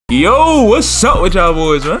Yo, what's up with y'all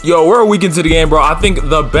boys, man? Yo, we're a week into the game, bro. I think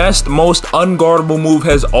the best, most unguardable move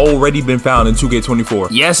has already been found in 2K24.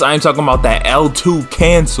 Yes, I am talking about that L2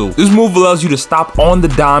 cancel. This move allows you to stop on the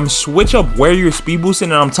dime, switch up where you're speed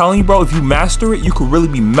boosting, and I'm telling you, bro, if you master it, you could really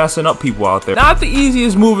be messing up people out there. Not the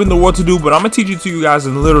easiest move in the world to do, but I'm gonna teach it to you guys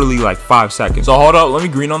in literally like 5 seconds. So hold up, let me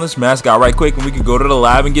green on this mascot right quick, and we can go to the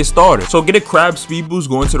lab and get started. So get a crab speed boost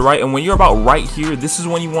going to the right, and when you're about right here, this is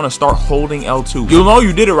when you want to start holding L2. You'll know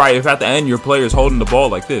you did it right if at the end your player is holding the ball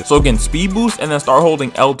like this. So again, speed boost and then start holding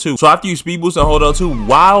L2. So after you speed boost and hold L2,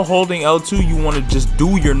 while holding L2, you want to just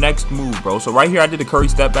do your next move, bro. So right here I did a curry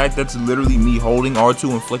step back. That's literally me holding R2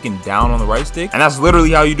 and flicking down on the right stick, and that's literally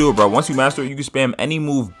how you do it, bro. Once you master it, you can spam any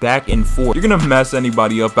move back and forth. You're gonna mess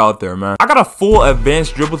anybody up out there, man. I got a full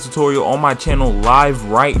advanced dribble tutorial on my channel live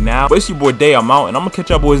right now, but it's your boy Day. I'm out, and I'm gonna catch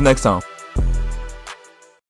y'all boys next time.